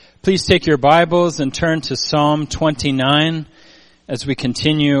Please take your Bibles and turn to Psalm 29 as we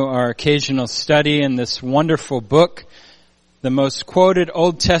continue our occasional study in this wonderful book. The most quoted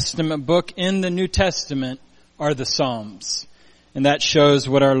Old Testament book in the New Testament are the Psalms. And that shows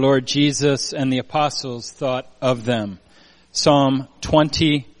what our Lord Jesus and the apostles thought of them. Psalm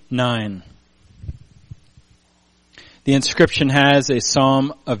 29. The inscription has a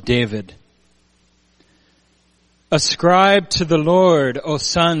Psalm of David. Ascribe to the Lord, O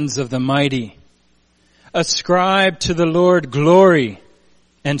sons of the mighty. Ascribe to the Lord glory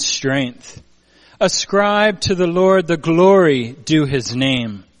and strength. Ascribe to the Lord the glory due his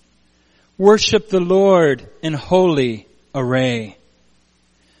name. Worship the Lord in holy array.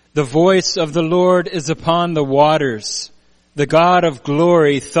 The voice of the Lord is upon the waters. The God of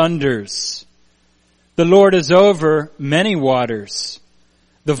glory thunders. The Lord is over many waters.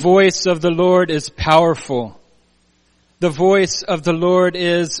 The voice of the Lord is powerful. The voice of the Lord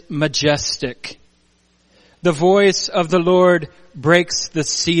is majestic. The voice of the Lord breaks the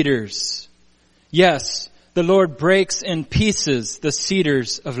cedars. Yes, the Lord breaks in pieces the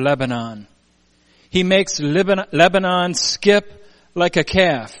cedars of Lebanon. He makes Lebanon skip like a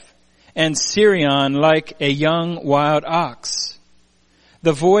calf and Sirion like a young wild ox.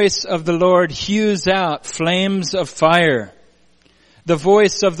 The voice of the Lord hews out flames of fire. The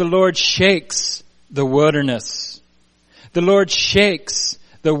voice of the Lord shakes the wilderness. The Lord shakes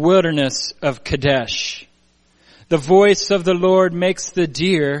the wilderness of Kadesh. The voice of the Lord makes the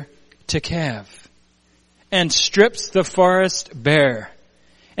deer to calve and strips the forest bare.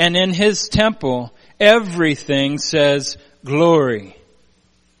 And in his temple, everything says glory.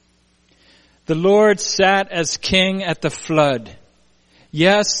 The Lord sat as king at the flood.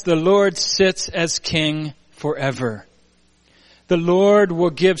 Yes, the Lord sits as king forever. The Lord will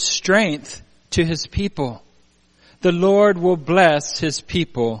give strength to his people. The Lord will bless his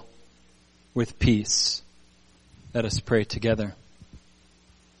people with peace. Let us pray together.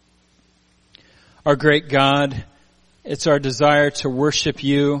 Our great God, it's our desire to worship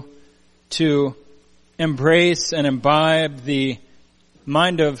you, to embrace and imbibe the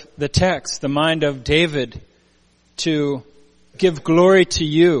mind of the text, the mind of David, to give glory to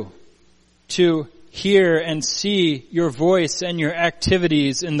you, to hear and see your voice and your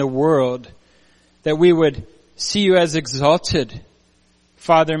activities in the world, that we would see you as exalted.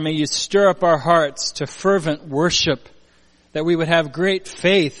 Father, may you stir up our hearts to fervent worship, that we would have great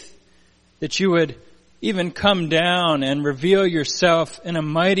faith, that you would even come down and reveal yourself in a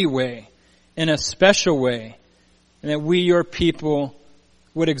mighty way, in a special way, and that we, your people,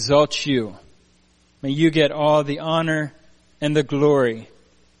 would exalt you. May you get all the honor and the glory.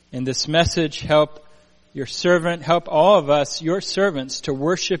 In this message, help your servant, help all of us, your servants, to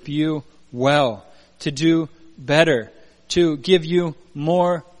worship you well, to do better, to give you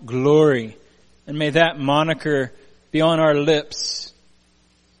more glory. And may that moniker be on our lips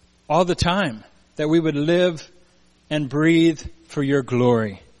all the time, that we would live and breathe for your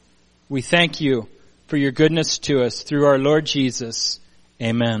glory. We thank you for your goodness to us through our Lord Jesus.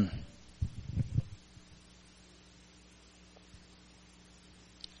 Amen.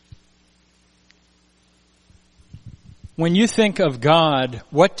 When you think of God,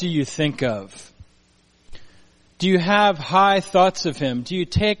 what do you think of? Do you have high thoughts of him? Do you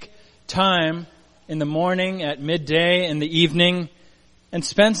take time in the morning, at midday, in the evening, and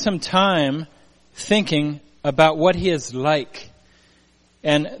spend some time thinking about what he is like?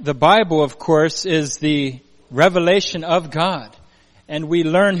 And the Bible, of course, is the revelation of God. And we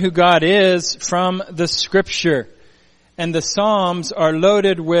learn who God is from the Scripture. And the Psalms are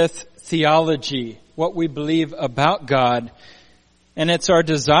loaded with theology, what we believe about God. And it's our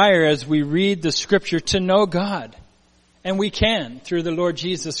desire as we read the Scripture to know God. And we can through the Lord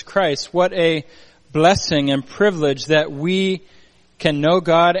Jesus Christ. What a blessing and privilege that we can know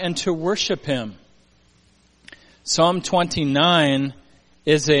God and to worship him. Psalm 29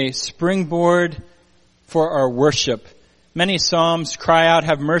 is a springboard for our worship. Many psalms cry out,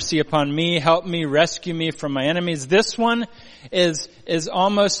 have mercy upon me, help me, rescue me from my enemies. This one is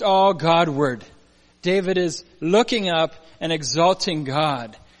almost all Godward. David is looking up and exalting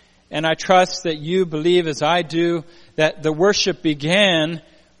God. And I trust that you believe, as I do, that the worship began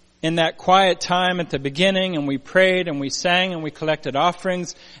in that quiet time at the beginning, and we prayed and we sang and we collected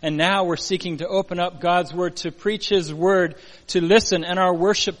offerings, and now we're seeking to open up God's Word, to preach his Word, to listen, and our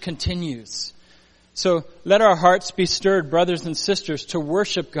worship continues. So let our hearts be stirred, brothers and sisters, to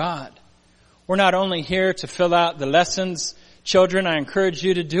worship God. We're not only here to fill out the lessons. Children, I encourage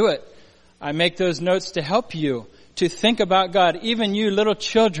you to do it. I make those notes to help you to think about God. Even you little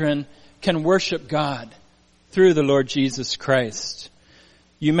children can worship God through the Lord Jesus Christ.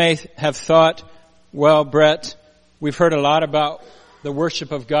 You may have thought, well, Brett, we've heard a lot about the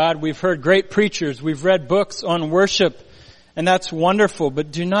worship of God. We've heard great preachers. We've read books on worship, and that's wonderful,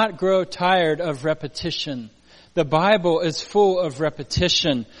 but do not grow tired of repetition. The Bible is full of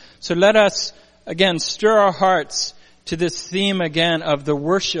repetition. So let us, again, stir our hearts to this theme again of the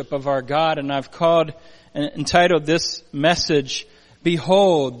worship of our God. And I've entitled this message,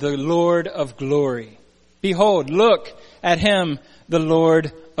 Behold, the Lord of Glory. Behold, look at Him, the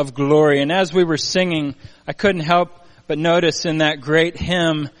Lord of Glory. And as we were singing, I couldn't help but notice in that great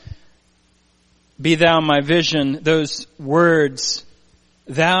hymn, Be Thou My Vision, those words,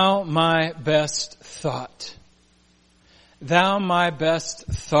 Thou my best thought. Thou my best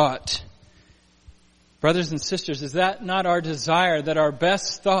thought. Brothers and sisters, is that not our desire, that our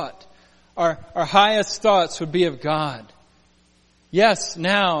best thought, our highest thoughts would be of God? Yes,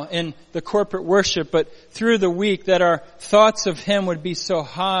 now in the corporate worship, but through the week, that our thoughts of Him would be so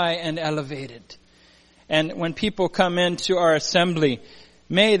high and elevated. And when people come into our assembly,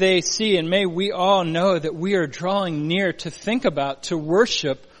 may they see and may we all know that we are drawing near to think about, to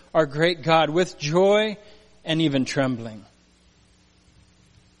worship our great God with joy and even trembling.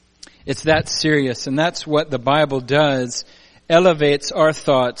 It's that serious, and that's what the Bible does, elevates our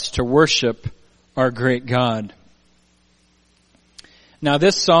thoughts to worship our great God. Now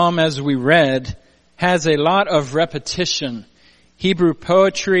this psalm, as we read, has a lot of repetition. Hebrew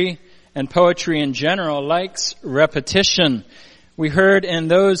poetry and poetry in general likes repetition. We heard in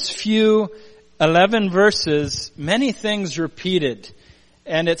those few 11 verses many things repeated,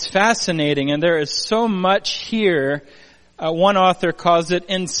 and it's fascinating, and there is so much here. One author calls it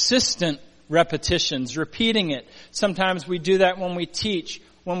insistent repetitions, repeating it. Sometimes we do that when we teach.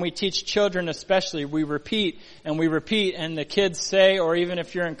 When we teach children especially, we repeat, and the kids say, or even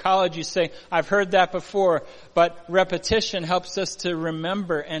if you're in college, you say, I've heard that before. But repetition helps us to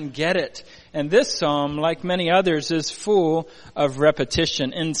remember and get it. And this psalm, like many others, is full of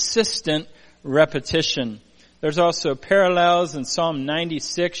repetition, insistent repetition. There's also parallels in Psalm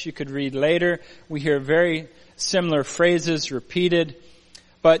 96 you could read later. We hear very similar phrases repeated.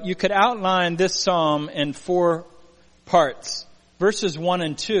 But you could outline this psalm in 4 parts. Verses 1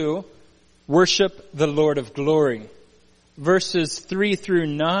 and 2, worship the Lord of glory. Verses 3 through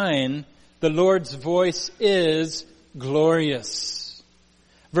 9, the Lord's voice is glorious.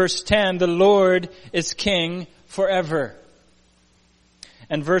 Verse 10, the Lord is King forever.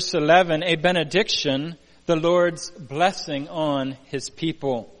 And verse 11, a benediction, the Lord's blessing on His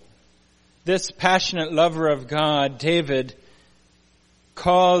people. This passionate lover of God, David,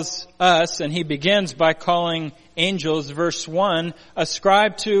 calls us, and he begins by calling angels, verse 1,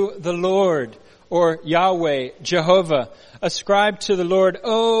 ascribe to the Lord, or Yahweh, Jehovah. Ascribe to the Lord,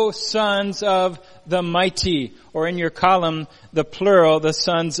 O sons of the mighty, or in your column, the plural, the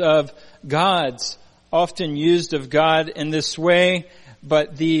sons of gods. Often used of God in this way,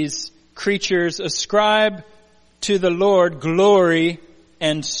 but these creatures ascribe to the Lord glory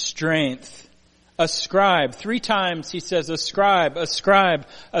and strength. Ascribe. 3 times he says ascribe, ascribe,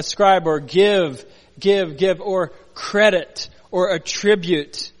 ascribe, or give, or credit, or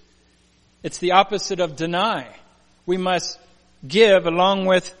attribute. It's the opposite of deny. We must give, along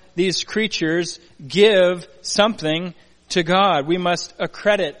with these creatures, give something to God. We must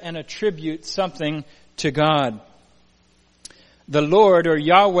accredit and attribute something to God. The Lord, or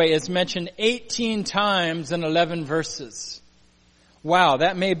Yahweh, is mentioned 18 times in 11 verses. Wow,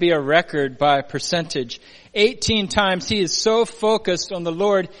 that may be a record by percentage. 18 times he is so focused on the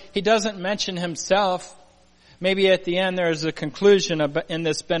Lord, he doesn't mention himself. Maybe at the end there is a conclusion in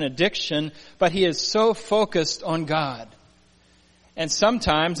this benediction, but he is so focused on God. And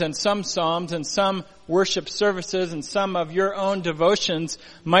sometimes, in some psalms, and some worship services, and some of your own devotions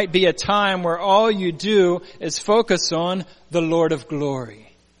might be a time where all you do is focus on the Lord of glory.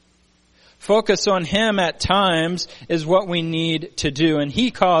 Focus on Him at times is what we need to do. And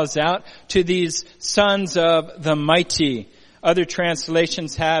He calls out to these sons of the mighty. Other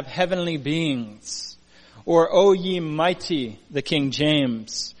translations have heavenly beings. Or, O ye mighty, the King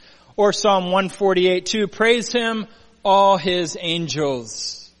James. Or Psalm 148:2, praise Him, all His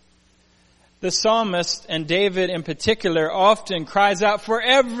angels. The psalmist, and David in particular, often cries out for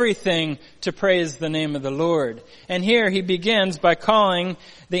everything to praise the name of the Lord. And here he begins by calling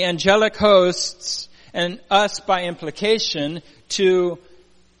the angelic hosts, and us by implication, to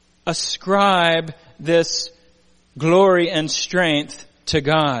ascribe this glory and strength to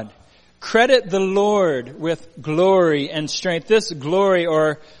God. Credit the Lord with glory and strength. This glory,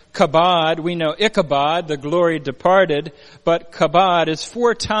 or kabod, we know Ichabod, the glory departed, but kabod is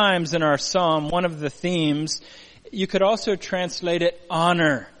 4 times in our psalm. One of the themes You could also translate it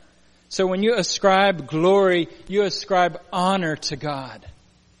honor. So when you ascribe glory, you ascribe honor to God.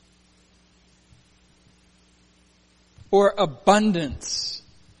 Or abundance.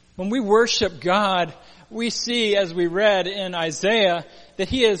 When we worship God, we see, as we read in Isaiah, that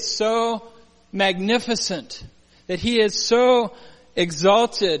He is so magnificent, that He is so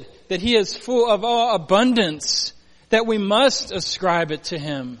exalted, that He is full of all abundance, that we must ascribe it to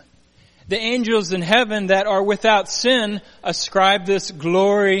Him. The angels in heaven that are without sin ascribe this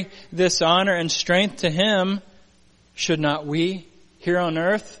glory, this honor and strength to Him. Should not we, here on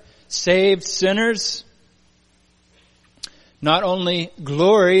earth, saved sinners? Not only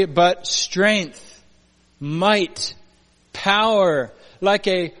glory, but strength, might, power, like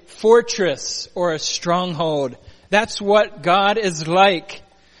a fortress or a stronghold. That's what God is like.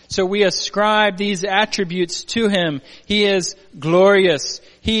 So we ascribe these attributes to Him. He is glorious.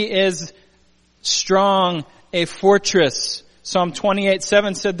 He is strong, a fortress. Psalm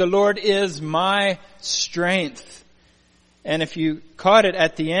 28:7 said, "The Lord is my strength." And if you caught it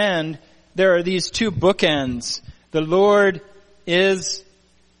at the end, there are these two bookends. The Lord is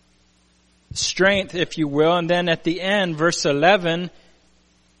strength, if you will. And then at the end, verse 11,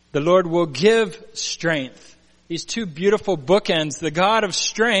 the Lord will give strength. These two beautiful bookends. The God of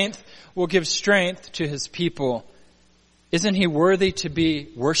strength will give strength to His people. Isn't He worthy to be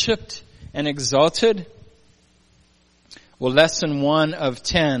worshipped and exalted? Well, lesson 1 of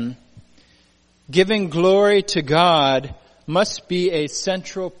 10. Giving glory to God must be a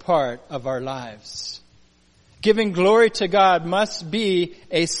central part of our lives. Giving glory to God must be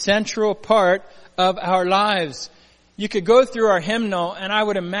a central part of our lives. You could go through our hymnal, and I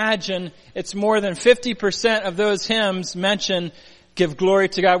would imagine it's more than 50% of those hymns mention give glory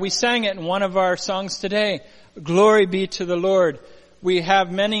to God. We sang it in one of our songs today. Glory be to the Lord. We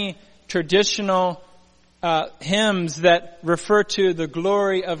have many traditional hymns that refer to the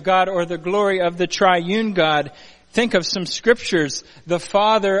glory of God or the glory of the triune God. Think of some scriptures. The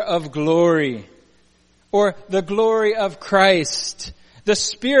Father of glory. Or the glory of Christ. The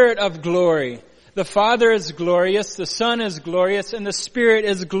Spirit of glory. The Father is glorious, the Son is glorious, and the Spirit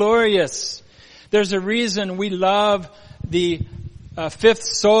is glorious. There's a reason we love the fifth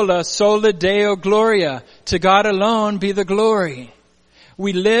sola, sola Deo Gloria. To God alone be the glory.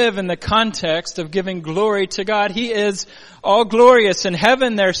 We live in the context of giving glory to God. He is all glorious. In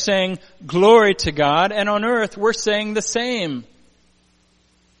heaven they're saying glory to God, and on earth we're saying the same.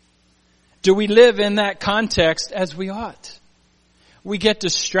 Do we live in that context as we ought? We get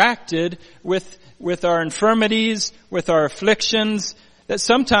distracted with our infirmities, with our afflictions, that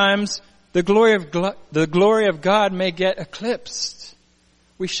sometimes the glory of God may get eclipsed.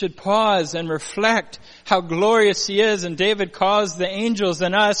 We should pause and reflect how glorious He is. And David calls the angels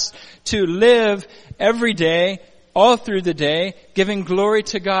and us to live every day, all through the day, giving glory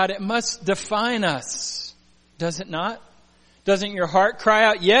to God. It must define us. Does it not? Doesn't your heart cry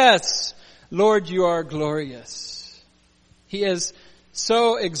out, "Yes, Lord, you are glorious"? He is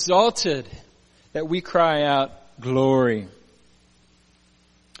so exalted that we cry out, "Glory."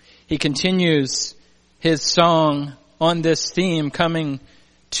 He continues his song on this theme, coming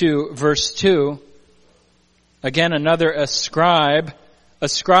to verse 2. Again, another ascribe.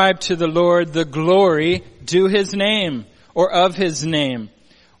 Ascribe to the Lord the glory due His name, or of His name.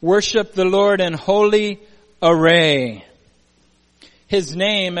 Worship the Lord in holy array. His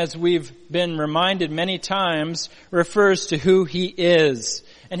name, as we've been reminded many times, refers to who He is.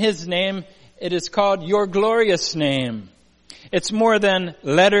 And His name, it is called your glorious name. It's more than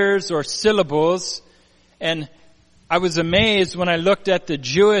letters or syllables. And I was amazed when I looked at the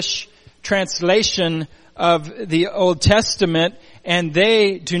Jewish translation of the Old Testament, and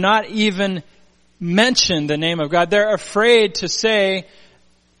they do not even mention the name of God. They're afraid to say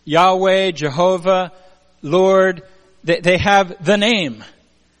Yahweh, Jehovah, Lord. They have the name.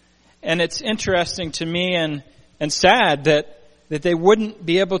 And it's interesting to me and sad that they wouldn't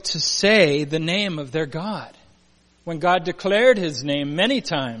be able to say the name of their God when God declared His name many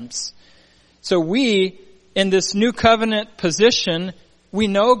times. So we, in this new covenant position, we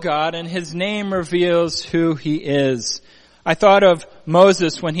know God, and His name reveals who He is. I thought of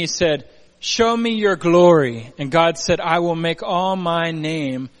Moses when he said, "Show me your glory." And God said, "I will make all my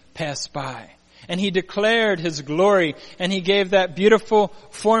name pass by." And He declared His glory, and He gave that beautiful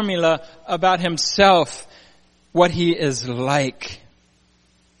formula about Himself, what He is like.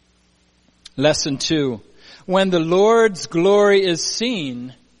 Lesson 2. When the Lord's glory is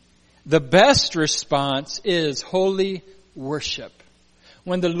seen, the best response is holy worship.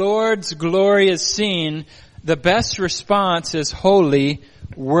 When the Lord's glory is seen, the best response is holy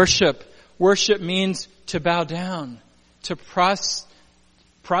worship. Worship means to bow down, to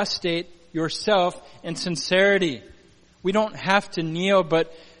prostrate yourself in sincerity. We don't have to kneel,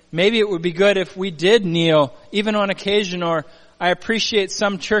 but maybe it would be good if we did kneel, even on occasion, or I appreciate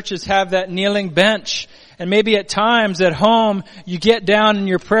some churches have that kneeling bench. And maybe at times at home, you get down in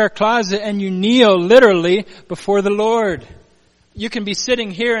your prayer closet and you kneel literally before the Lord. You can be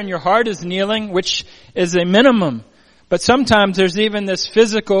sitting here and your heart is kneeling, which is a minimum. But sometimes there's even this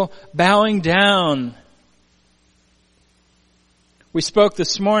physical bowing down. We spoke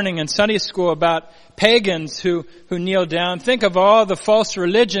this morning in Sunday school about pagans who kneel down. Think of all the false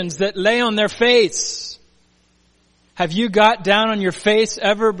religions that lay on their face. Have you got down on your face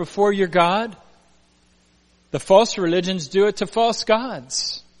ever before your God? The false religions do it to false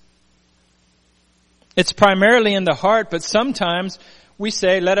gods. It's primarily in the heart, but sometimes we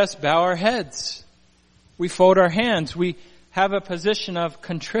say, let us bow our heads. We fold our hands. We have a position of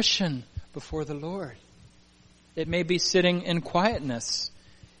contrition before the Lord. It may be sitting in quietness.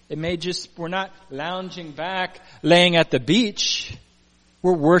 It may we're not lounging back, laying at the beach.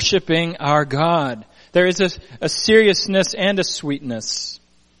 We're worshiping our God. There is a seriousness and a sweetness.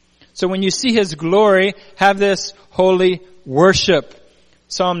 So when you see His glory, have this holy worship.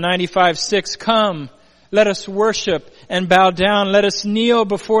 Psalm 95:6, come, let us worship and bow down. Let us kneel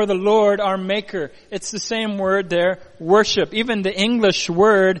before the Lord, our Maker. It's the same word there, worship. Even the English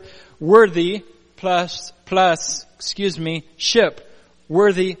word, worthy plus ship.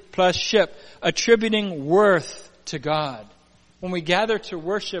 Worthy plus ship. Attributing worth to God. When we gather to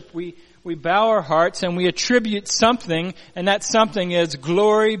worship, we bow our hearts and we attribute something, and that something is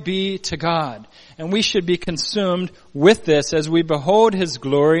glory be to God. And we should be consumed with this as we behold His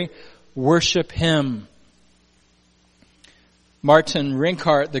glory, worship Him. Martin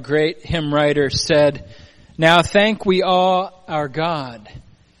Rinkhart, the great hymn writer, said, now thank we all our God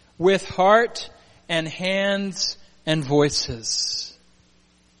with heart and hands and voices.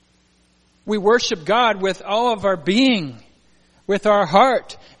 We worship God with all of our being, with our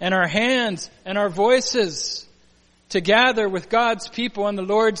heart and our hands and our voices. To gather with God's people on the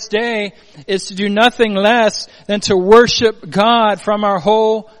Lord's day is to do nothing less than to worship God from our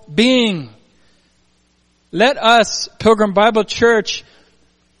whole being. Let us, Pilgrim Bible Church,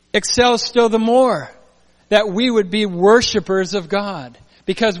 excel still the more that we would be worshipers of God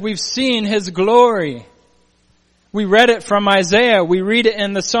because we've seen His glory. We read it from Isaiah. We read it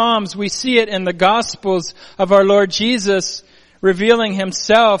in the Psalms. We see it in the Gospels of our Lord Jesus, revealing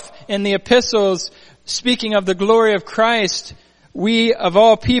Himself in the epistles, speaking of the glory of Christ. We, of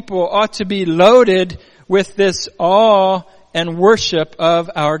all people, ought to be loaded with this awe and worship of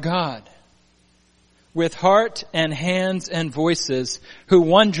our God. With heart and hands and voices, who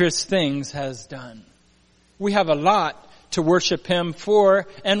wondrous things has done. We have a lot to worship Him for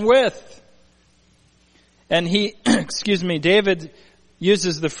and with. And David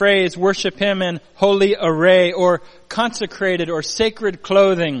uses the phrase, worship Him in holy array or consecrated or sacred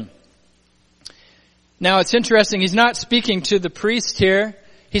clothing. Now it's interesting, he's not speaking to the priest here.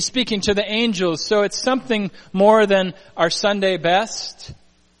 He's speaking to the angels. So it's something more than our Sunday best,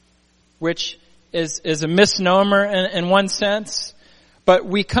 which is a misnomer in one sense. But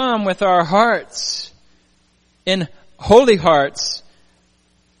we come with our hearts, in holy hearts,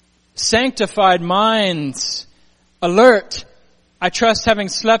 sanctified minds, alert. I trust having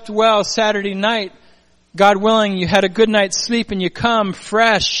slept well Saturday night, God willing, you had a good night's sleep and you come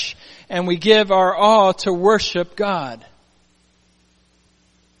fresh and we give our all to worship God.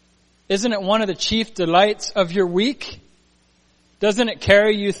 Isn't it one of the chief delights of your week? Doesn't it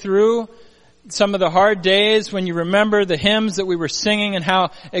carry you through some of the hard days when you remember the hymns that we were singing and how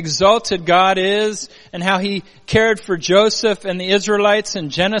exalted God is and how He cared for Joseph and the Israelites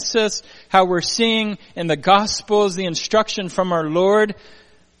in Genesis, how we're seeing in the Gospels the instruction from our Lord?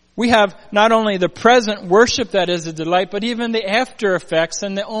 We have not only the present worship that is a delight, but even the after effects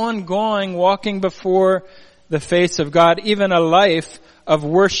and the ongoing walking before the face of God, even a life of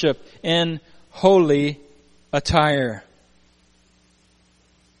worship in holy attire.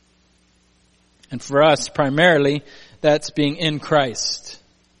 And for us, primarily, that's being in Christ.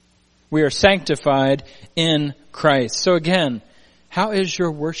 We are sanctified in Christ. So again, how is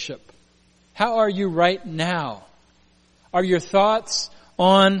your worship? How are you right now? Are your thoughts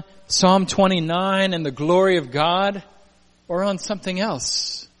on Psalm 29 and the glory of God, or on something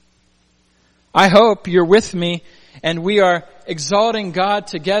else? I hope you're with me and we are exalting God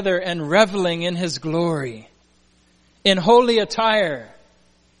together and reveling in His glory. In holy attire.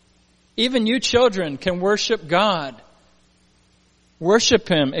 Even you children can worship God. Worship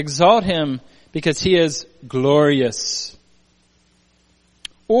Him, exalt Him, because He is glorious.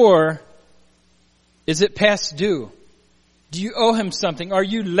 Or Is it past due? Do you owe him something? Are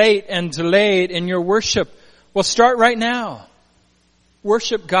you late and delayed in your worship? Well, start right now.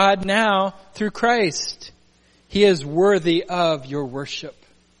 Worship God now through Christ. He is worthy of your worship.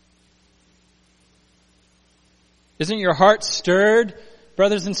 Isn't your heart stirred,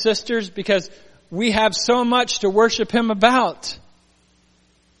 brothers and sisters? Because we have so much to worship him about.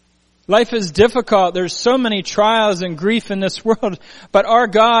 Life is difficult. There's so many trials and grief in this world, but our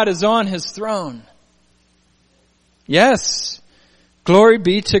God is on his throne. Yes, glory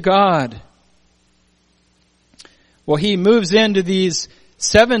be to God. Well, he moves into these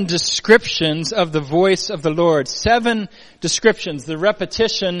 7 descriptions of the voice of the Lord. 7 descriptions. The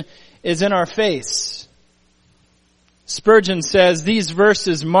repetition is in our face. Spurgeon says, these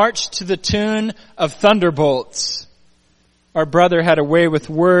verses march to the tune of thunderbolts. Our brother had a way with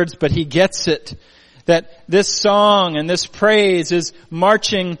words, but he gets it. That this song and this praise is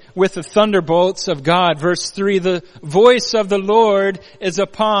marching with the thunderbolts of God. Verse 3, the voice of the Lord is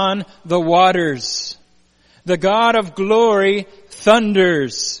upon the waters. The God of glory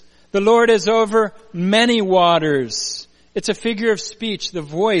thunders. The Lord is over many waters. It's a figure of speech, the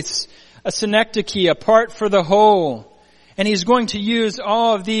voice, a synecdoche, a part for the whole. And he's going to use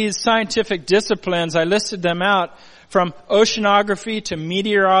all of these scientific disciplines. I listed them out, from oceanography to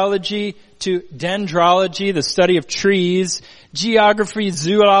meteorology to dendrology, the study of trees, geography,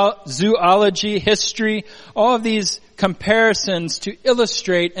 zoology, history, all of these comparisons to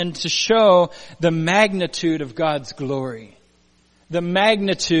illustrate and to show the magnitude of God's glory. The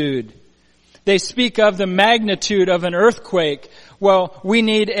magnitude. They speak of the magnitude of an earthquake. Well, we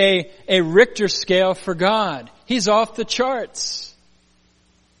need a Richter scale for God. He's off the charts.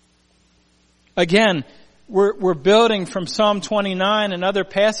 Again, we're building from Psalm 29 and other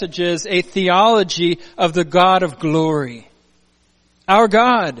passages a theology of the God of glory. Our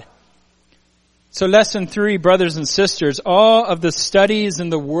God. So lesson 3, brothers and sisters, all of the studies in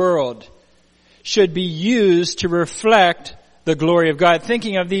the world should be used to reflect the glory of God.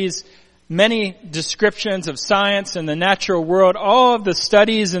 Thinking of these many descriptions of science and the natural world, all of the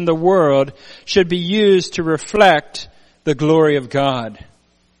studies in the world should be used to reflect the glory of God.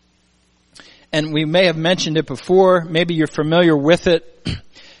 And we may have mentioned it before, maybe you're familiar with it.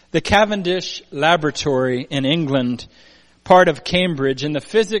 The Cavendish Laboratory in England, part of Cambridge, in the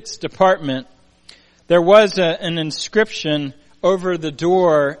physics department, there was an inscription over the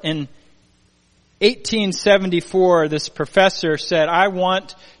door. In 1874, this professor said, I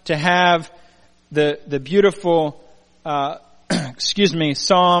want to have the beautiful,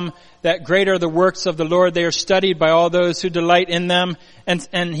 psalm, that great are the works of the Lord. They are studied by all those who delight in them.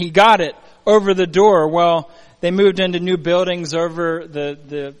 And he got it over the door. Well, they moved into new buildings over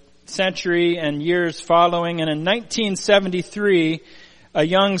the century and years following. And in 1973, a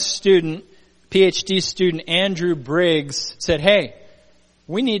young student, PhD student, Andrew Briggs, said, hey,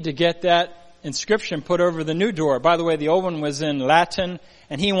 we need to get that inscription put over the new door. By the way, the old one was in Latin,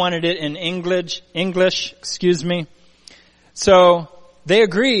 and he wanted it in English. So they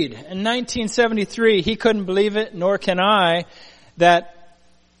agreed. In 1973, he couldn't believe it, nor can I, that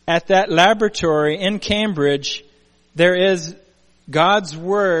at that laboratory in Cambridge, there is God's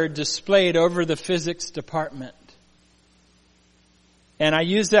Word displayed over the physics department. And I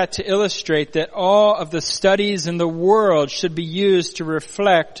use that to illustrate that all of the studies in the world should be used to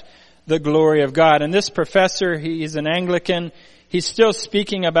reflect the glory of God. And this professor, he's an Anglican, he's still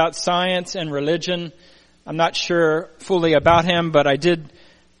speaking about science and religion. I'm not sure fully about him, but I did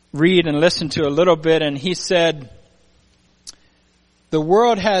read and listen to a little bit, and he said, the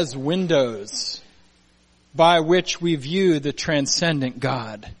world has windows by which we view the transcendent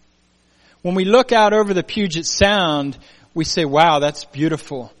God. When we look out over the Puget Sound, we say, wow, that's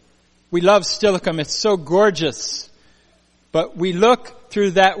beautiful. We love Steilacoom. It's so gorgeous. But we look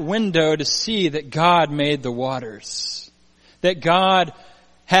through that window to see that God made the waters. That God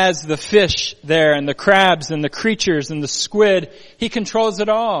has the fish there and the crabs and the creatures and the squid. He controls it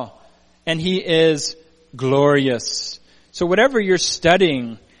all. And He is glorious. So whatever you're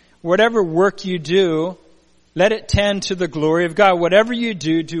studying, whatever work you do, let it tend to the glory of God. Whatever you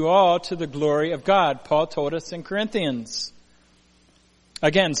do, do all to the glory of God. Paul told us in Corinthians.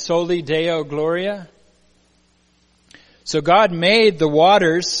 Again, soli Deo Gloria. So God made the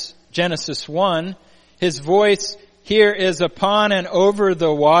waters, Genesis 1. His voice here is upon and over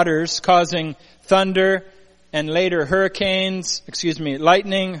the waters, causing thunder and later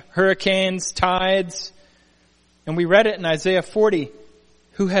lightning, hurricanes, tides. And we read it in Isaiah 40.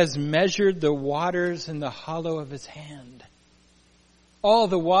 Who has measured the waters in the hollow of His hand? All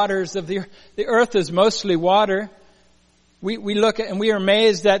the waters of the earth. The earth is mostly water. We look at, and we are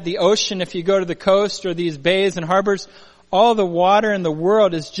amazed at the ocean. If you go to the coast or these bays and harbors, all the water in the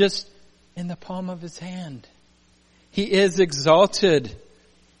world is just in the palm of his hand. He is exalted.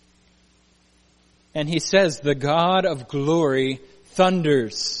 And he says, the God of glory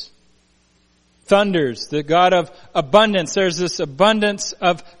thunders. Thunders. The God of abundance. There's this abundance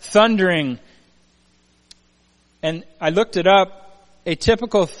of thundering. And I looked it up. A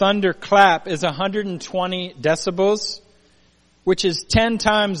typical thunder clap is 120 decibels, which is 10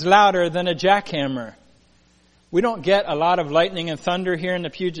 times louder than a jackhammer. We don't get a lot of lightning and thunder here in the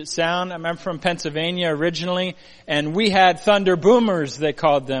Puget Sound. I'm from Pennsylvania originally, and we had thunder boomers, they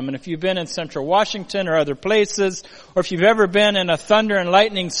called them. And if you've been in Central Washington or other places, or if you've ever been in a thunder and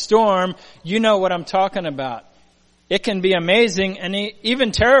lightning storm, you know what I'm talking about. It can be amazing and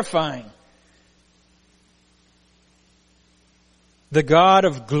even terrifying. The God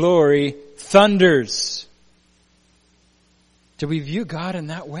of glory thunders. Do we view God in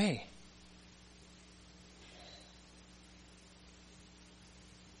that way?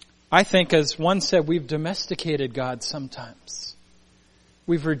 I think, as one said, we've domesticated God sometimes.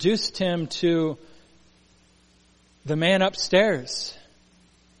 We've reduced him to the man upstairs.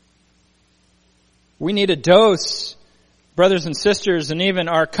 We need a dose, brothers and sisters, and even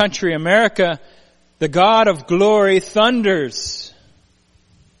our country, America. The God of glory thunders.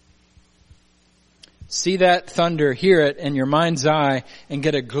 See that thunder, hear it in your mind's eye, and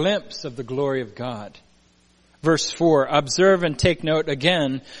get a glimpse of the glory of God. Verse 4, observe and take note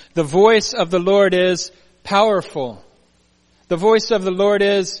again. The voice of the Lord is powerful. The voice of the Lord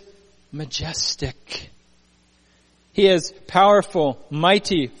is majestic. He is powerful,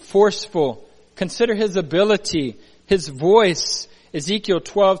 mighty, forceful. Consider his ability, his voice. Ezekiel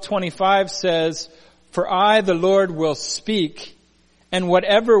 12:25 says, for I, the Lord, will speak, and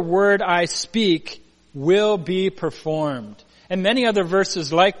whatever word I speak will be performed. And many other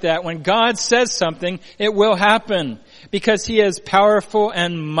verses like that. When God says something, it will happen because he is powerful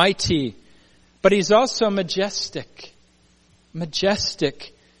and mighty. But he's also majestic.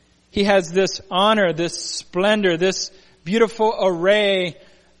 Majestic. He has this honor, this splendor, this beautiful array.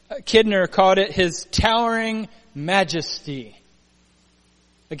 Kidner called it his towering majesty.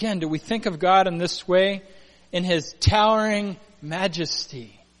 Again, do we think of God in this way? In his towering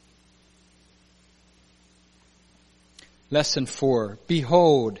majesty. Lesson 4.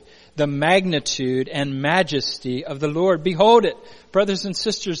 Behold the magnitude and majesty of the Lord. Behold it. Brothers and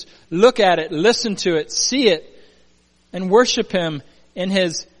sisters, look at it, listen to it, see it, and worship him in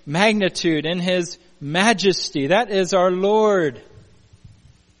his magnitude, in his majesty. That is our Lord.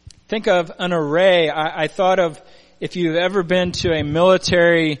 Think of an array. I thought of, if you've ever been to a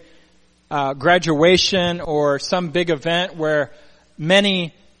military graduation or some big event where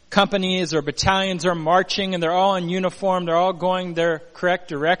many companies or battalions are marching and they're all in uniform, they're all going their correct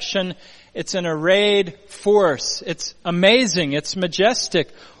direction. It's an arrayed force. It's amazing. It's majestic.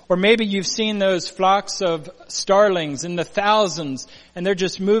 Or maybe you've seen those flocks of starlings in the thousands, and they're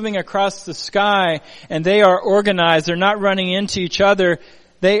just moving across the sky, and they are organized. They're not running into each other.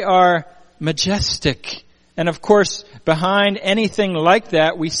 They are majestic. And of course, behind anything like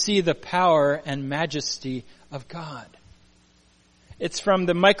that, we see the power and majesty of God. It's from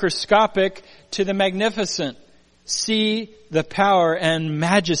the microscopic to the magnificent. See the power and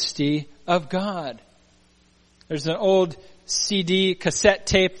majesty of God. There's an old CD cassette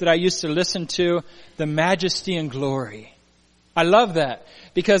tape that I used to listen to, The Majesty and Glory. I love that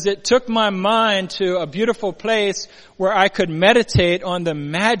because it took my mind to a beautiful place where I could meditate on the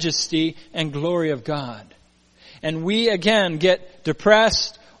majesty and glory of God. And we again get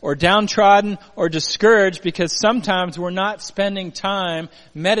depressed or downtrodden or discouraged because sometimes we're not spending time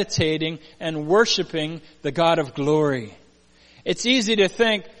meditating and worshiping the God of glory. It's easy to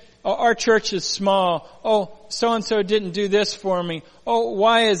think, oh, our church is small. Oh, so-and-so didn't do this for me. Oh,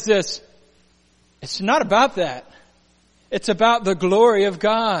 why is this? It's not about that. It's about the glory of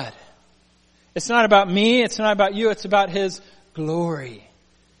God. It's not about me. It's not about you. It's about his glory.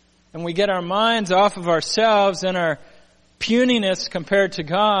 And we get our minds off of ourselves and our puniness compared to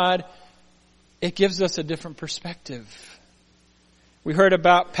God, it gives us a different perspective. We heard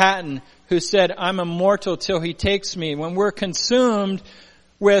about Patton, who said, I'm immortal till he takes me. When we're consumed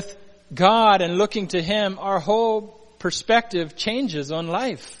with God and looking to him, our whole perspective changes on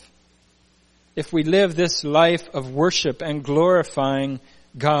life. If we live this life of worship and glorifying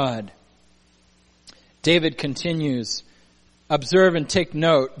God. David continues, observe and take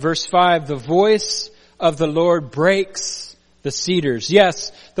note. Verse 5, the voice of the Lord breaks the cedars.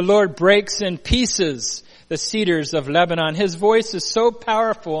 Yes, the Lord breaks in pieces the cedars of Lebanon. His voice is so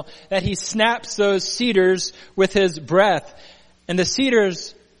powerful that he snaps those cedars with his breath. And the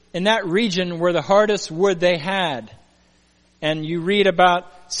cedars in that region were the hardest wood they had. And you read about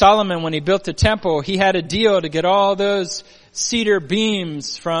Solomon when he built the temple, he had a deal to get all those cedar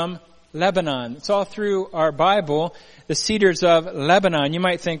beams from Lebanon. It's all through our Bible, the cedars of Lebanon. You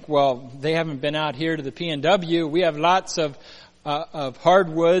might think, well, they haven't been out here to the PNW. We have lots of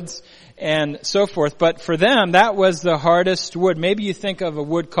hardwoods and so forth. But for them, that was the hardest wood. Maybe you think of a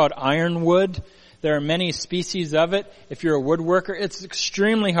wood called ironwood. There are many species of it. If you're a woodworker, it's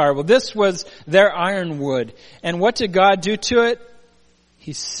extremely hard. Well, this was their ironwood. And what did God do to it?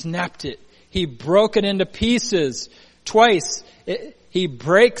 He snapped it. He broke it into pieces. Twice, he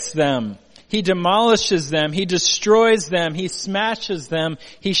breaks them. He demolishes them. He destroys them. He smashes them.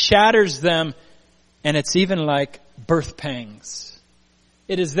 He shatters them. And it's even like birth pangs.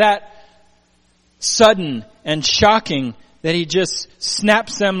 It is that sudden and shocking that he just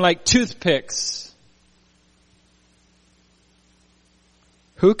snaps them like toothpicks.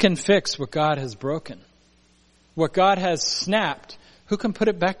 Who can fix what God has broken? What God has snapped, who can put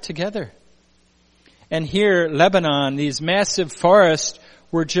it back together? And here, Lebanon, these massive forests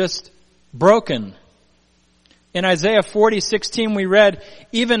were just broken. In Isaiah 40:16 we read,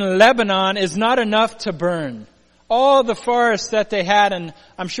 even Lebanon is not enough to burn. All the forests that they had, and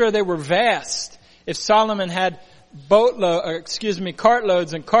I'm sure they were vast. If Solomon had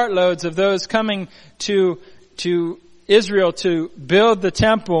cartloads and cartloads of those coming to Israel to build the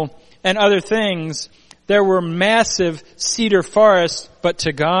temple and other things, there were massive cedar forests, but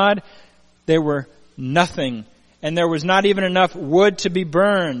to God, they were nothing. And there was not even enough wood to be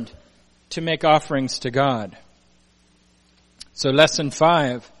burned to make offerings to God. So lesson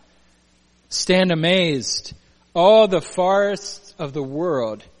 5, stand amazed. All the forests of the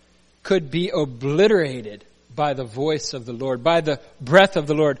world could be obliterated by the voice of the Lord, by the breath of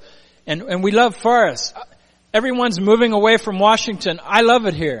the Lord. And we love forests. Everyone's moving away from Washington. I love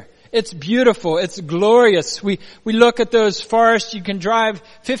it here. It's beautiful. It's glorious. We look at those forests. You can drive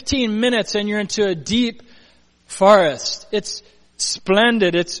 15 minutes and you're into a deep forest. It's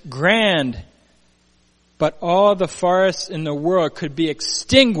splendid. It's grand. But all the forests in the world could be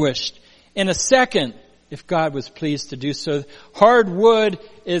extinguished in a second if God was pleased to do so. Hard wood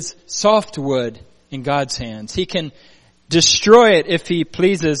is soft wood in God's hands. He can destroy it if He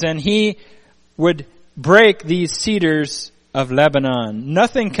pleases, and He would break these cedars of Lebanon.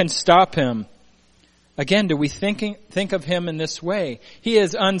 Nothing can stop Him. Again, do we think of Him in this way? He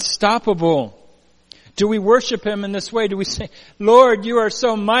is unstoppable. Do we worship Him in this way? Do we say, Lord, you are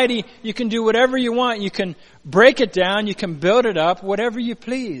so mighty, you can do whatever you want. You can break it down, you can build it up, whatever you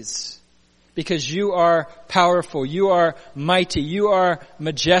please. Because you are powerful, you are mighty, you are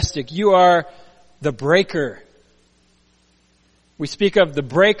majestic, you are the breaker. We speak of the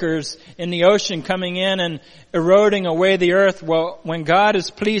breakers in the ocean coming in and eroding away the earth. Well, when God is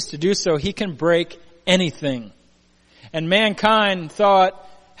pleased to do so, He can break anything. And mankind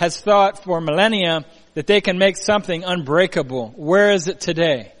has thought for millennia that they can make something unbreakable. Where is it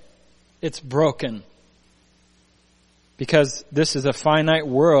today? It's broken. Because this is a finite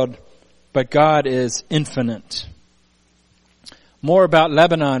world, but God is infinite. More about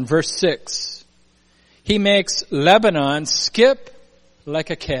Lebanon, verse 6. He makes Lebanon skip like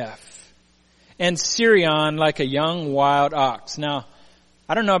a calf, and Sirion like a young wild ox. Now,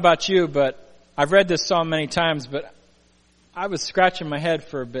 I don't know about you, but I've read this psalm many times, but I was scratching my head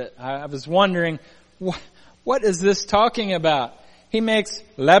for a bit. I was wondering, what is this talking about? He makes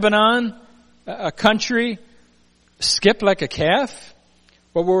Lebanon, a country, skip like a calf?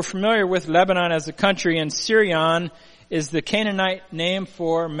 Well, we're familiar with Lebanon as a country, and Sirion is the Canaanite name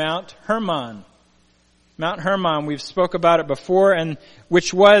for Mount Hermon. Mount Hermon, we've spoke about it before, and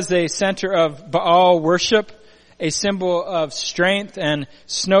which was a center of Baal worship, a symbol of strength and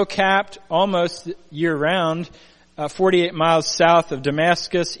snow-capped almost year-round, 48 miles south of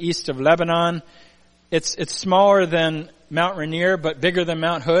Damascus, east of Lebanon. It's smaller than Mount Rainier, but bigger than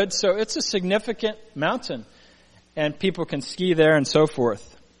Mount Hood, so it's a significant mountain. And people can ski there and so forth.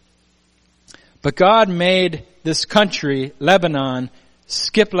 But God made this country, Lebanon,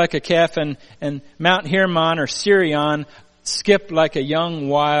 skip like a calf, and Mount Hermon or Sirion skip like a young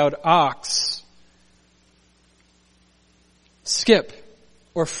wild ox. Skip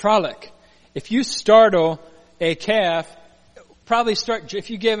or frolic. If you startle a calf, if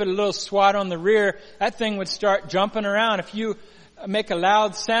you gave it a little swat on the rear, that thing would start jumping around. If you make a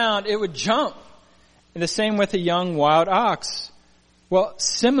loud sound, it would jump. And the same with a young wild ox. Well,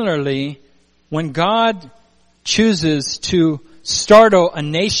 similarly, when God chooses to startle a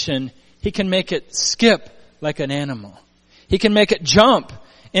nation, He can make it skip like an animal. He can make it jump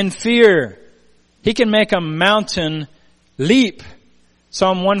in fear. He can make a mountain leap.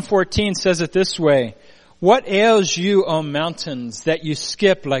 Psalm 114 says it this way, "What ails you, O mountains, that you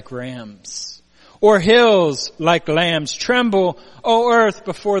skip like rams? Or hills like lambs? Tremble, O earth,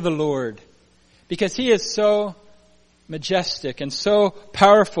 before the Lord." Because He is so majestic and so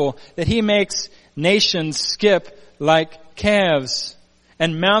powerful that He makes nations skip like calves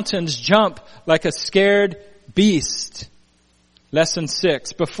and mountains jump like a scared beast. Lesson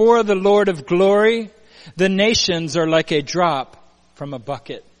 6. Before the Lord of glory, the nations are like a drop from a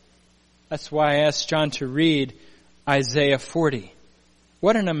bucket. That's why I asked John to read Isaiah 40.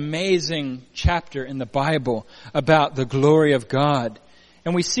 What an amazing chapter in the Bible about the glory of God.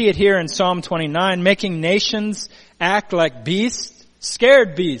 And we see it here in Psalm 29, making nations act like beasts,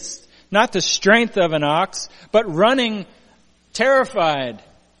 scared beasts, not the strength of an ox, but running terrified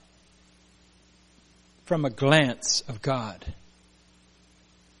from a glance of God.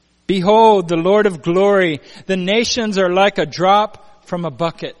 Behold, the Lord of glory, the nations are like a drop from a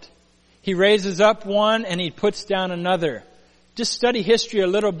bucket. He raises up one and He puts down another. Just study history a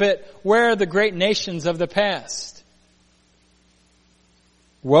little bit. Where are the great nations of the past?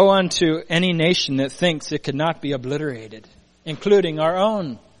 Woe unto any nation that thinks it could not be obliterated, including our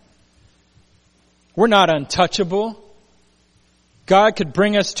own. We're not untouchable. God could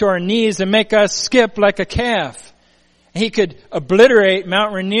bring us to our knees and make us skip like a calf. He could obliterate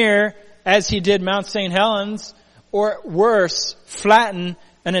Mount Rainier as He did Mount St. Helens, or worse, flatten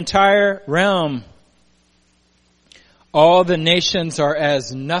an entire realm. All the nations are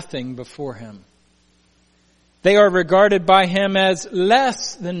as nothing before Him. They are regarded by Him as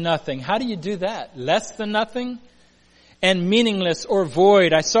less than nothing. How do you do that? Less than nothing? And meaningless or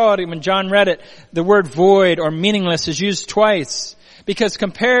void. I saw it when John read it. The word void or meaningless is used twice. Because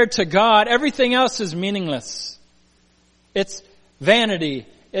compared to God, everything else is meaningless. It's vanity.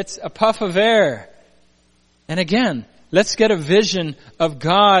 It's a puff of air. And again, let's get a vision of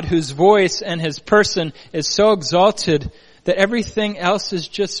God whose voice and His person is so exalted that everything else is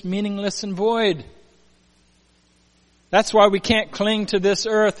just meaningless and void. That's why we can't cling to this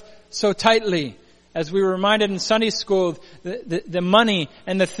earth so tightly. As we were reminded in Sunday school, the money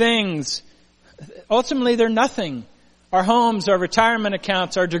and the things, ultimately they're nothing. Our homes, our retirement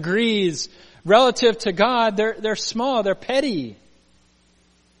accounts, our degrees, relative to God, they're small, they're petty.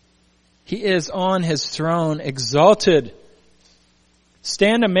 He is on His throne, exalted.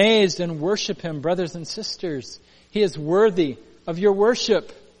 Stand amazed and worship Him, brothers and sisters. He is worthy of your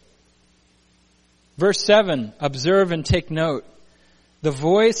worship. Verse 7, observe and take note. The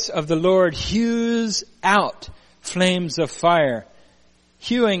voice of the Lord hews out flames of fire.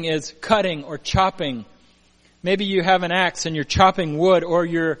 Hewing is cutting or chopping. Maybe you have an axe and you're chopping wood, or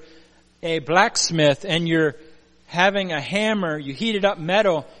you're a blacksmith and you're having a hammer, you heated up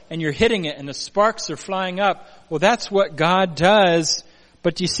metal and you're hitting it and the sparks are flying up. Well, that's what God does.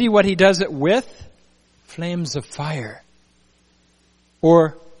 But do you see what He does it with? Flames of fire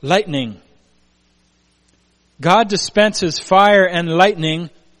or lightning. God dispenses fire and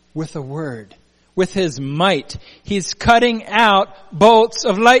lightning with a word, with His might. He's cutting out bolts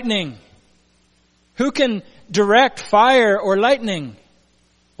of lightning. Who can direct fire or lightning?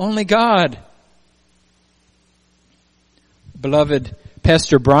 Only God. Beloved,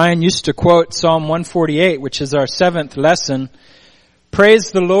 Pastor Brian used to quote Psalm 148, which is our 7th lesson.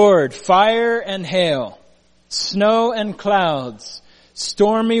 Praise the Lord, fire and hail, snow and clouds,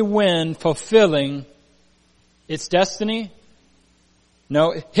 stormy wind fulfilling its destiny?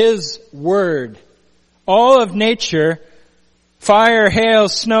 No, His word. All of nature, fire, hail,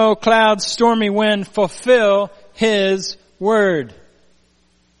 snow, clouds, stormy wind, fulfill His word.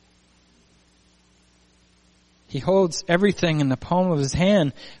 He holds everything in the palm of His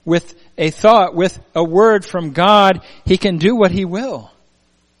hand. With a thought, with a word from God, He can do what He will.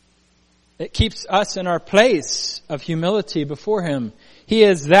 It keeps us in our place of humility before Him. He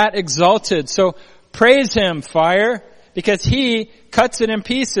is that exalted. So praise Him, fire, because He cuts it in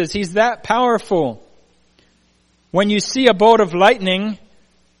pieces. He's that powerful. When you see a bolt of lightning,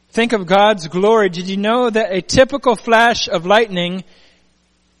 think of God's glory. Did you know that a typical flash of lightning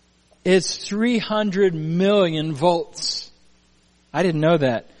is 300 million volts? I didn't know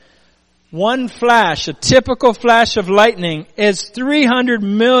that. One flash, a typical flash of lightning, is 300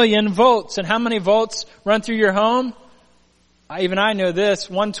 million volts. And how many volts run through your home? Even I know this,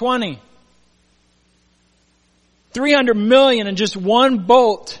 120. 300 million in just one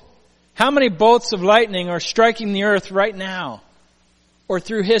bolt. How many bolts of lightning are striking the earth right now? Or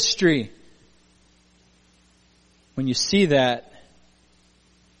through history? When you see that,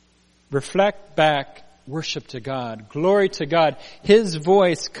 reflect back worship to God, glory to God. His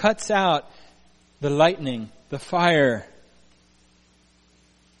voice cuts out the lightning, the fire.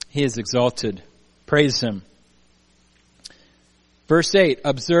 He is exalted. Praise Him. Verse 8,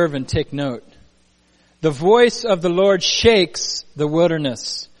 observe and take note. The voice of the Lord shakes the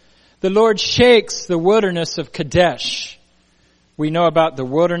wilderness. The Lord shakes the wilderness of Kadesh. We know about the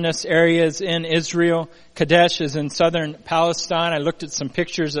wilderness areas in Israel. Kadesh is in southern Palestine. I looked at some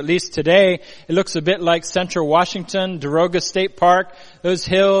pictures, at least today. It looks a bit like central Washington, Daroga State Park, those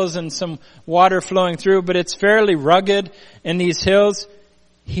hills and some water flowing through, but it's fairly rugged in these hills.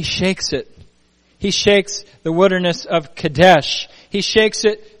 He shakes it. He shakes the wilderness of Kadesh. He shakes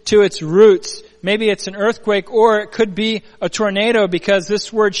it to its roots. Maybe it's an earthquake, or it could be a tornado, because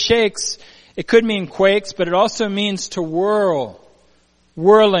this word shakes, it could mean quakes, but it also means to whirl.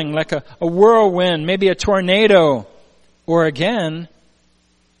 Whirling like a whirlwind, maybe a tornado, or again,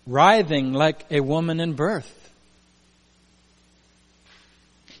 writhing like a woman in birth.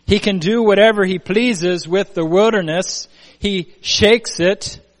 He can do whatever He pleases with the wilderness. He shakes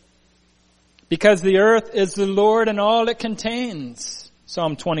it because the earth is the Lord and all it contains.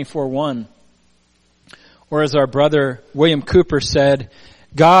 Psalm 24:1. Or as our brother William Cooper said,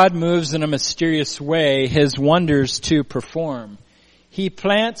 God moves in a mysterious way His wonders to perform. He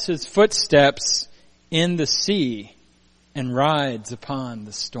plants His footsteps in the sea and rides upon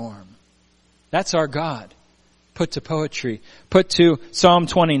the storm. That's our God, put to poetry, put to Psalm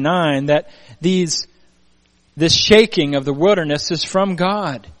 29, that this shaking of the wilderness is from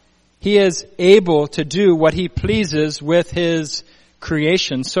God. He is able to do what He pleases with His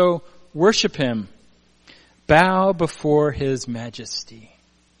creation. So worship Him. Bow before His majesty.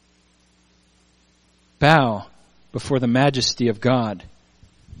 Bow before the majesty of God.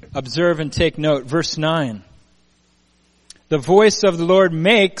 Observe and take note. Verse 9. The voice of the Lord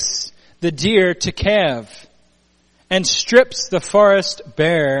makes the deer to calve and strips the forest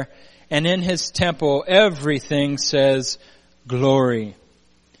bare, and in His temple everything says glory.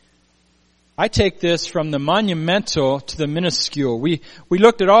 I take this from the monumental to the minuscule. We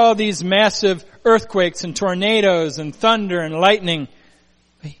looked at all these massive earthquakes and tornadoes and thunder and lightning.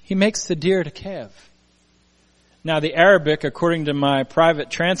 He makes the deer to calve. Now the Arabic, according to my private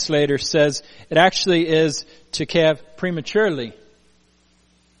translator, says it actually is to calve prematurely.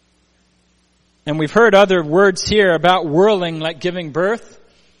 And we've heard other words here about whirling like giving birth.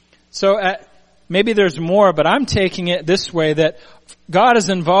 So maybe there's more, but I'm taking it this way, that God is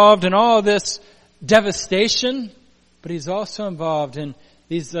involved in all this devastation, but He's also involved in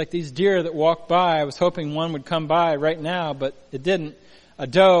these deer that walk by. I was hoping one would come by right now, but it didn't. A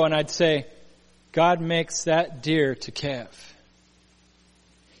doe, and I'd say, God makes that deer to calve.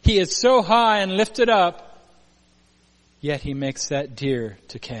 He is so high and lifted up, yet He makes that deer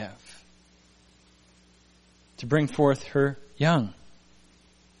to calve, to bring forth her young.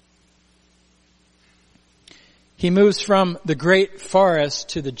 He moves from the great forest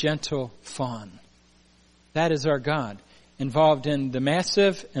to the gentle fawn. That is our God, involved in the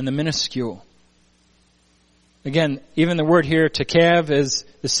massive and the minuscule. Again, even the word here, to calve, is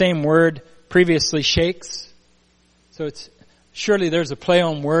the same word previously, shakes. So surely there's a play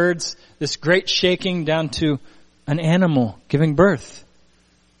on words, this great shaking down to an animal giving birth.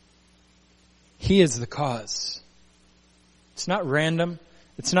 He is the cause. It's not random.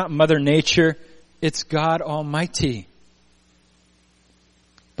 It's not Mother Nature. It's God Almighty.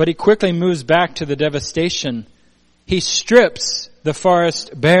 But He quickly moves back to the devastation. He strips the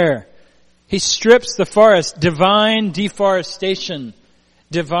forest bare. He strips the forest. Divine deforestation.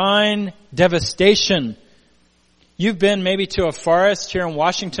 Divine devastation. You've been maybe to a forest here in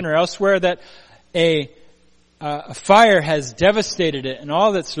Washington or elsewhere that a fire has devastated it, and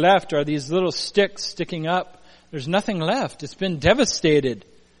all that's left are these little sticks sticking up. There's nothing left. It's been devastated.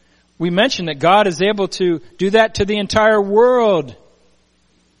 We mentioned that God is able to do that to the entire world.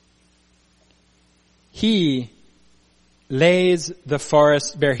 He lays the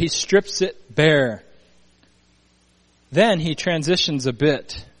forest bare. He strips it bare. Then He transitions a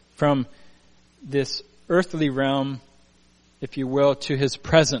bit from this earthly realm, if you will, to His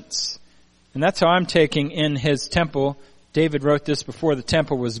presence. And that's how I'm taking in His temple. David wrote this before the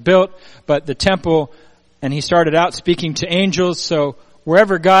temple was built, but the temple, and he started out speaking to angels, so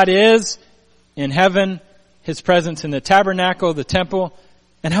wherever God is, in heaven, His presence in the tabernacle, the temple,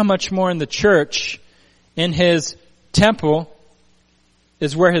 and how much more in the church, in His temple,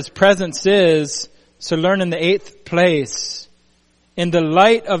 is where His presence is. So learn in the 8th place, in the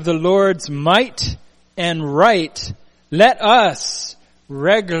light of the Lord's might and right, let us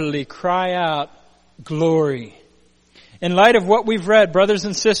regularly cry out, glory. In light of what we've read, brothers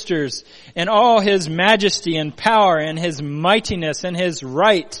and sisters, in all His majesty and power and His mightiness and His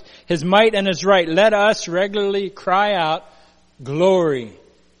right, His might and His right, let us regularly cry out, glory.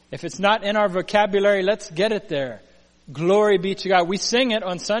 If it's not in our vocabulary, let's get it there. Glory be to God. We sing it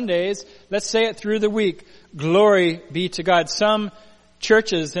on Sundays. Let's say it through the week. Glory be to God. Some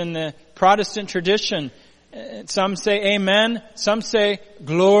churches in the Protestant tradition, some say amen, some say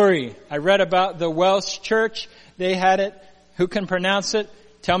glory. I read about the Welsh church. They had it. Who can pronounce it?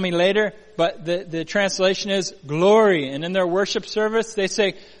 Tell me later. But the translation is glory. And in their worship service, they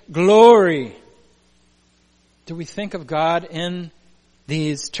say glory. Do we think of God in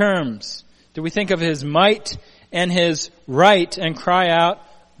these terms? Do we think of His might and His right and cry out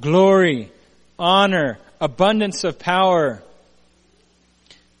glory, honor, abundance of power?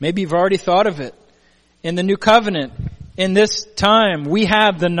 Maybe you've already thought of it. In the New Covenant, in this time, we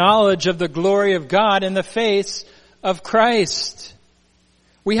have the knowledge of the glory of God in the face of Christ.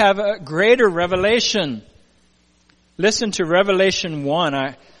 We have a greater revelation. Listen to Revelation 1.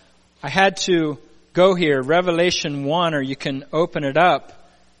 I had to go here. Revelation 1, or you can open it up.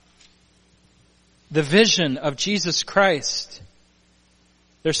 The vision of Jesus Christ.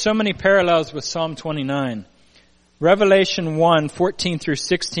 There's so many parallels with Psalm 29. Revelation 1, 14 through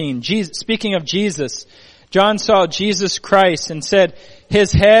 16. Speaking of Jesus, John saw Jesus Christ and said,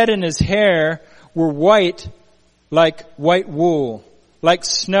 His head and His hair were white like white wool, like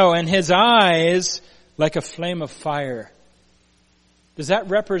snow, and His eyes like a flame of fire. Does that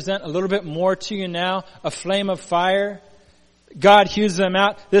represent a little bit more to you now? A flame of fire? God hews them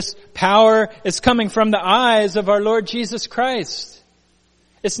out. This power is coming from the eyes of our Lord Jesus Christ.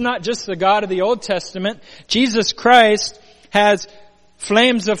 It's not just the God of the Old Testament. Jesus Christ has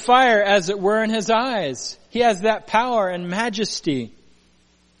flames of fire, as it were, in His eyes. He has that power and majesty.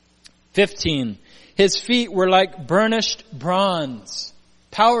 15. His feet were like burnished bronze.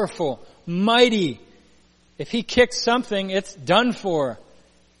 Powerful, mighty. If He kicks something, it's done for.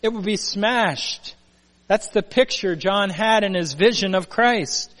 It will be smashed. That's the picture John had in his vision of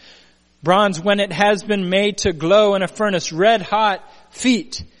Christ. Bronze when it has been made to glow in a furnace, red hot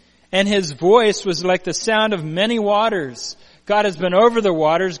feet. And His voice was like the sound of many waters. God has been over the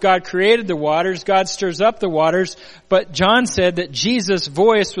waters. God created the waters. God stirs up the waters. But John said that Jesus'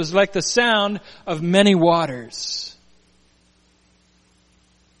 voice was like the sound of many waters.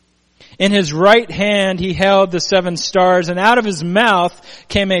 In His right hand He held the 7 stars, and out of His mouth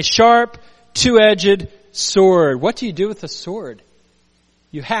came a sharp, two-edged sword. What do you do with a sword?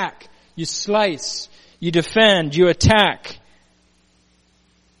 You hack, you slice, you defend, you attack.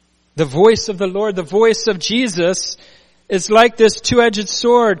 The voice of the Lord, the voice of Jesus, is like this two-edged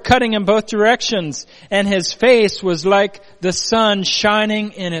sword, cutting in both directions, and His face was like the sun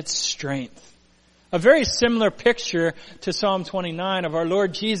shining in its strength. A very similar picture to Psalm 29 of our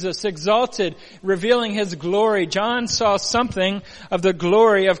Lord Jesus exalted, revealing His glory. John saw something of the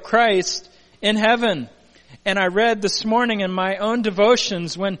glory of Christ in heaven. And I read this morning in my own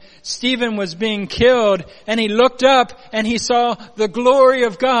devotions when Stephen was being killed, and he looked up and he saw the glory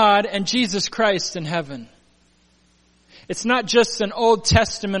of God and Jesus Christ in heaven. It's not just an Old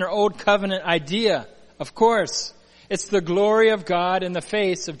Testament or Old Covenant idea, of course. It's the glory of God in the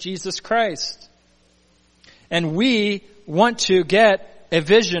face of Jesus Christ. And we want to get a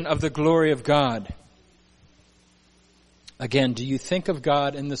vision of the glory of God. Again, do you think of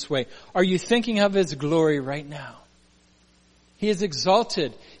God in this way? Are you thinking of His glory right now? He is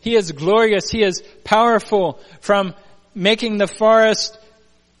exalted. He is glorious. He is powerful, from making the forest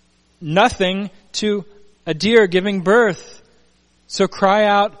nothing to a deer giving birth. So cry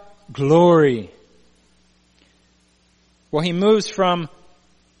out, glory. Well, He moves from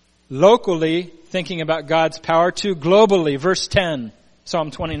locally thinking about God's power to globally. Verse 10,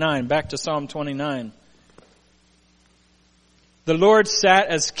 Psalm 29. Back to Psalm 29. The Lord sat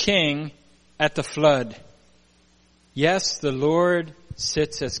as king at the flood. Yes, the Lord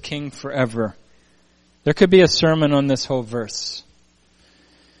sits as king forever. There could be a sermon on this whole verse.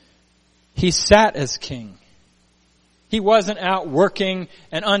 He sat as king. He wasn't out working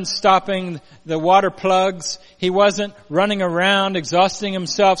and unstopping the water plugs. He wasn't running around, exhausting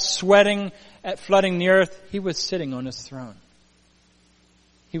himself, sweating at flooding the earth. He was sitting on His throne.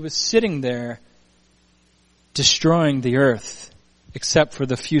 He was sitting there, destroying the earth, except for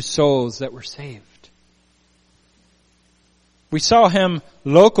the few souls that were saved. We saw Him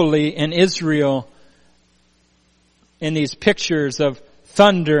locally in Israel in these pictures of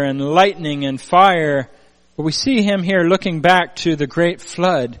thunder and lightning and fire. But we see Him here looking back to the great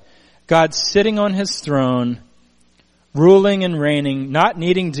flood. God sitting on His throne, ruling and reigning, not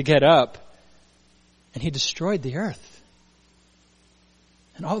needing to get up. And He destroyed the earth.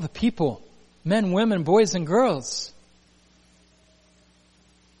 and all the people, men, women, boys, and girls.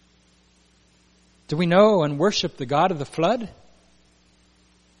 Do we know and worship the God of the flood?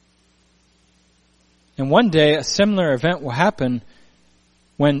 And one day a similar event will happen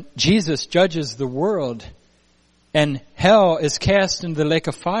when Jesus judges the world and hell is cast into the lake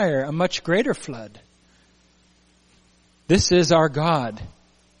of fire, a much greater flood. This is our God.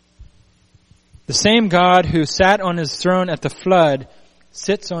 The same God who sat on his throne at the flood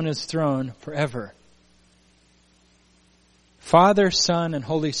sits on his throne forever. Father, Son, and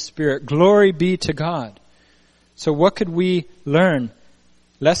Holy Spirit, glory be to God. So what could we learn?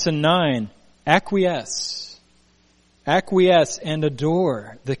 Lesson 9, acquiesce. Acquiesce and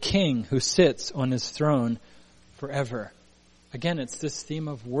adore the King who sits on his throne forever. Again, it's this theme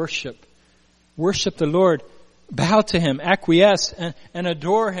of worship. Worship the Lord. Bow to him, acquiesce and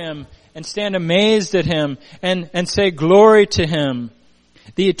adore him, and stand amazed at him and say glory to him.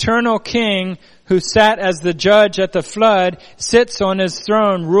 The eternal King who sat as the judge at the flood sits on his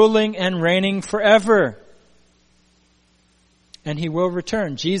throne, ruling and reigning forever. And he will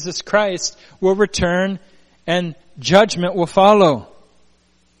return. Jesus Christ will return and judgment will follow.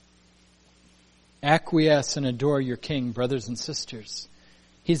 Acquiesce and adore your King, brothers and sisters.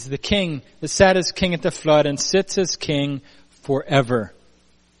 He's the King that sat as King at the flood and sits as King forever.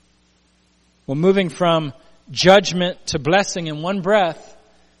 Well, moving from judgment to blessing in one breath,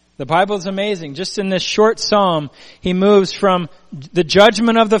 the Bible is amazing. Just in this short psalm, he moves from the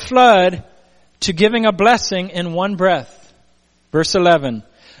judgment of the flood to giving a blessing in one breath. Verse 11,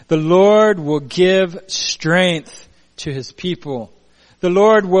 the Lord will give strength to his people. The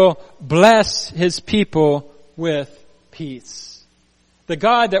Lord will bless his people with peace. The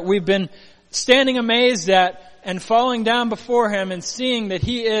God that we've been standing amazed at and falling down before him and seeing that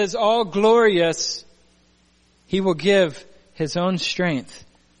he is all glorious, he will give his own strength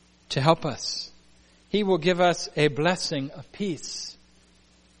to help us. He will give us a blessing of peace.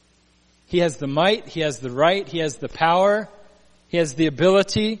 He has the might, he has the right, he has the power, he has the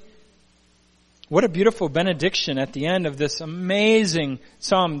ability. What a beautiful benediction at the end of this amazing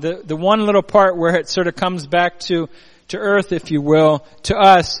psalm. The one little part where it sort of comes back to earth, if you will, to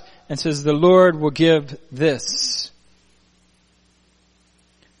us, and says, the Lord will give this.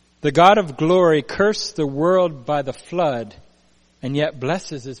 The God of glory cursed the world by the flood, and yet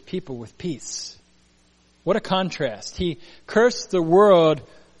blesses his people with peace. What a contrast. He cursed the world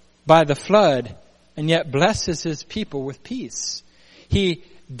by the flood, and yet blesses his people with peace. He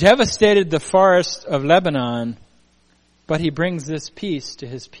devastated the forest of Lebanon, but he brings this peace to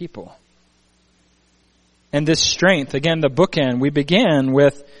his people. And this strength, again, the bookend, we began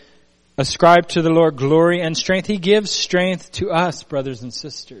with ascribe to the Lord glory and strength. He gives strength to us, brothers and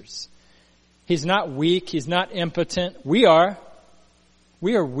sisters. He's not weak. He's not impotent. We are.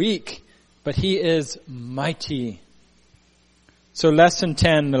 We are weak, but he is mighty. So lesson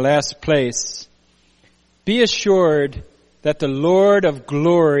 10, the last place. Be assured that the Lord of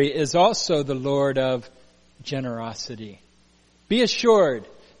glory is also the Lord of generosity. Be assured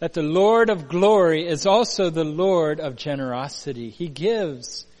that the Lord of glory is also the Lord of generosity. He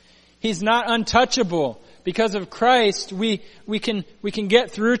gives. He's not untouchable. Because of Christ, we can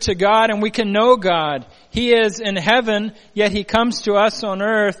get through to God and we can know God. He is in heaven, yet he comes to us on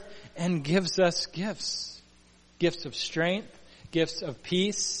earth and gives us gifts. Gifts of strength, gifts of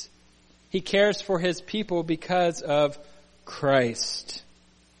peace. He cares for his people because of Christ.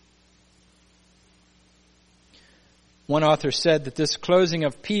 One author said that this closing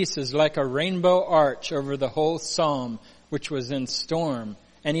of peace is like a rainbow arch over the whole psalm, which was in storm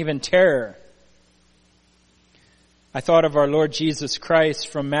and even terror. I thought of our Lord Jesus Christ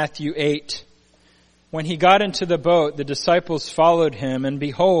from Matthew 8. When he got into the boat, the disciples followed him, and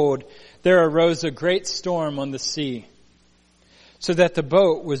behold, there arose a great storm on the sea, so that the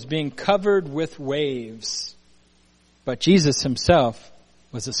boat was being covered with waves. But Jesus himself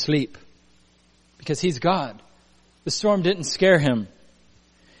was asleep, because he's God. The storm didn't scare him.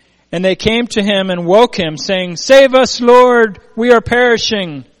 And they came to him and woke him, saying, "Save us, Lord, we are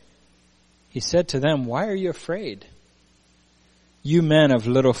perishing." He said to them, "Why are you afraid, you men of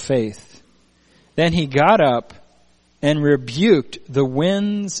little faith?" Then he got up and rebuked the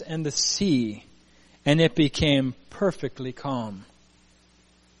winds and the sea, and it became perfectly calm.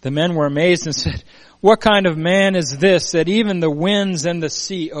 The men were amazed and said, "What kind of man is this that even the winds and the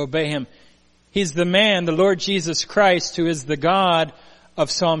sea obey him?" He's the man, the Lord Jesus Christ, who is the God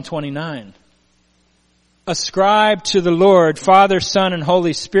of Psalm 29. Ascribe to the Lord, Father, Son, and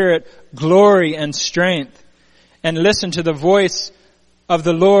Holy Spirit, glory and strength. And listen to the voice of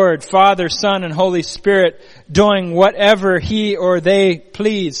the Lord, Father, Son, and Holy Spirit, doing whatever He or they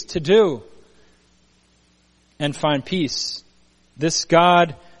please to do, and find peace. This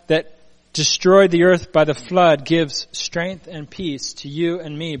God that destroyed the earth by the flood gives strength and peace to you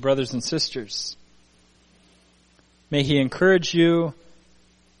and me, brothers and sisters. May He encourage you,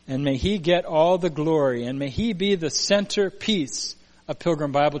 and may He get all the glory, and may He be the centerpiece of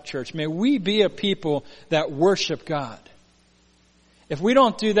Pilgrim Bible Church. May we be a people that worship God. If we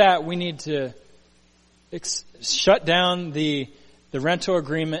don't do that, we need to shut down the rental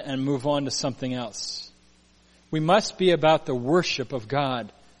agreement and move on to something else. We must be about the worship of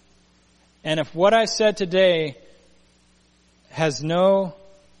God. And if what I said today has no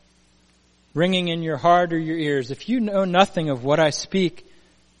ringing in your heart or your ears, if you know nothing of what I speak,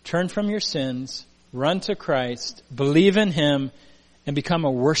 turn from your sins, run to Christ, believe in Him, and become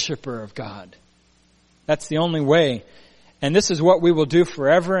a worshiper of God. That's the only way. And this is what we will do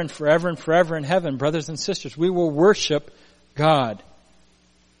forever and forever and forever in heaven, brothers and sisters. We will worship God.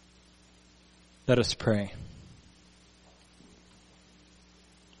 Let us pray.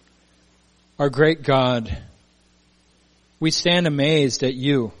 Our great God, we stand amazed at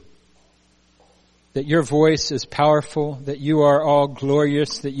You, that Your voice is powerful, that You are all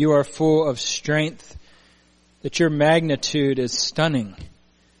glorious, that You are full of strength, that Your magnitude is stunning,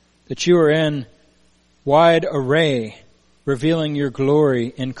 that You are in wide array, revealing Your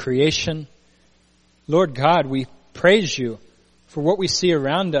glory in creation. Lord God, we praise You for what we see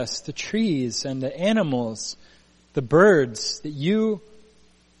around us, the trees and the animals, the birds, that You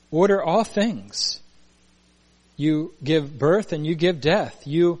order all things. You give birth and You give death.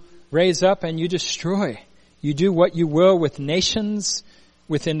 You raise up and You destroy. You do what You will with nations,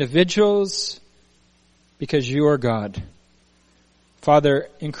 with individuals, because You are God. Father,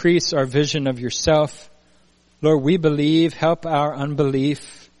 increase our vision of Yourself. Lord, we believe, help our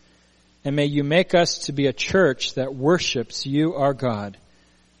unbelief, and may You make us to be a church that worships You, our God.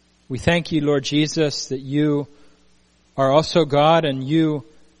 We thank You, Lord Jesus, that You are also God, and You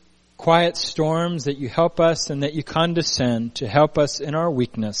quiet storms, that You help us and that You condescend to help us in our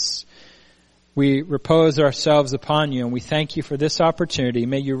weakness. We repose ourselves upon You, and we thank You for this opportunity.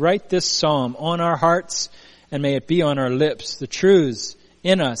 May You write this psalm on our hearts, and may it be on our lips, the truths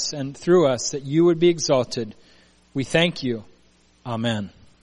in us and through us, that You would be exalted. We thank You. Amen.